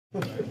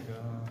Like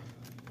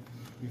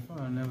before,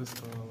 I never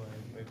scored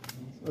like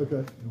Okay.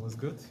 it was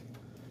good,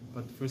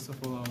 but first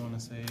of all, I want to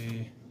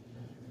say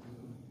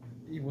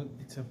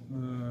it's a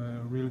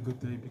really good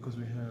day because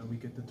we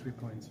get the 3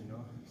 points, you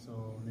know.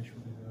 So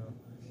Nashville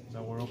is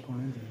our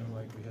opponent, you know,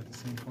 like we had the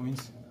same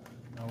points.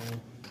 Now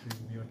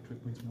we are 3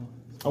 points more.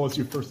 How was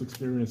your first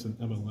experience in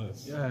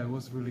MLS? Yeah, it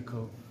was really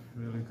cool,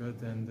 really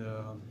good, and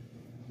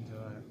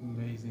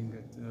amazing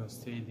at the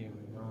stadium.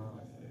 You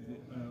know,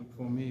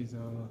 for me, it's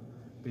the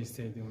best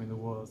stadium in the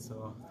world.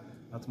 So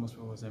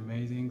atmosphere was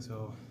amazing.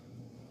 So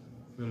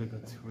really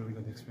good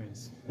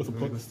experience.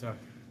 Really good start.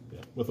 Yeah.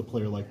 With a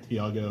player like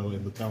Thiago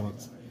and the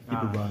talents he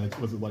provides,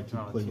 what was it like to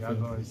play with him?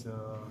 Thiago is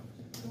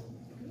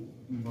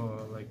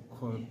like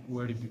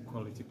very big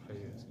quality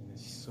players, and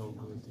he's so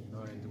good, you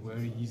know, and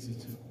very easy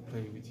to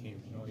play with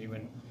him. You know,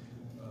 even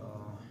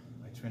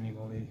I training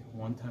only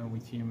one time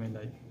with him, and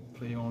I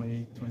play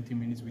only 20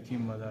 minutes with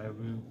him, but I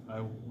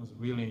was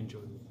really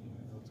enjoyed with him,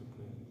 you know, to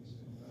play.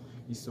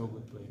 He's so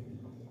good player, you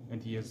know,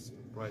 and he has a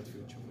bright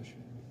future for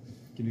sure.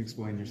 Can you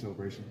explain your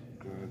celebration?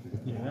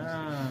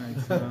 Yeah,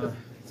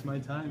 it's my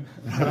time.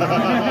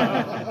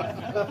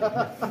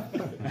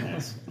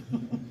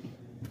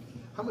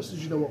 How much did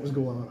you know what was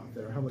going on out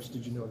there? How much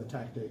did you know the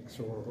tactics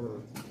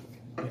or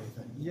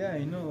anything? Yeah,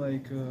 you know,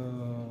 like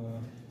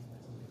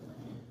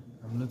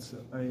I'm not.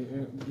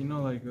 You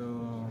know, like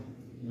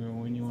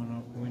when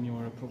you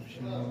are a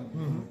professional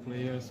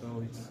player,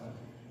 so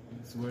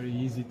it's very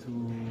easy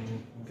to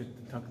get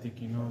the tactic.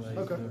 You know,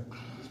 like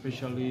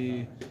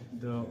especially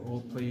the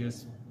old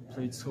players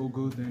played so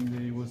good, and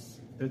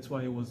that's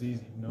why it was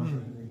easy, you know,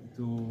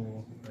 to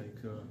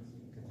like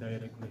get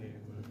directly.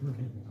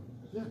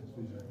 Yeah.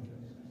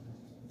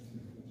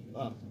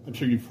 I'm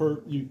sure you've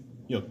heard you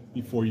know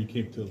before you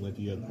came to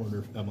Atlanta corner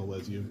of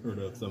MLS, you've heard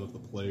of some of the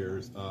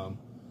players.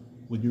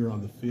 When you were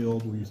on the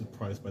field, were you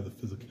surprised by the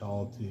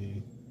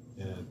physicality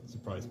and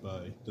surprised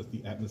by just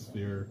the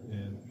atmosphere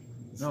and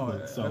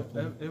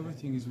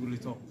everything is really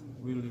top,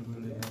 really,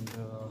 and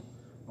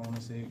I want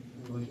to say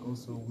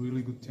also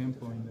really good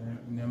tempo in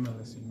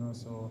MLS, you know.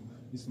 So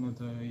it's not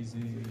an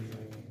easy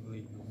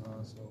league, you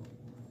know. So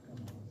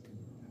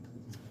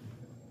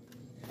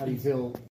how do you feel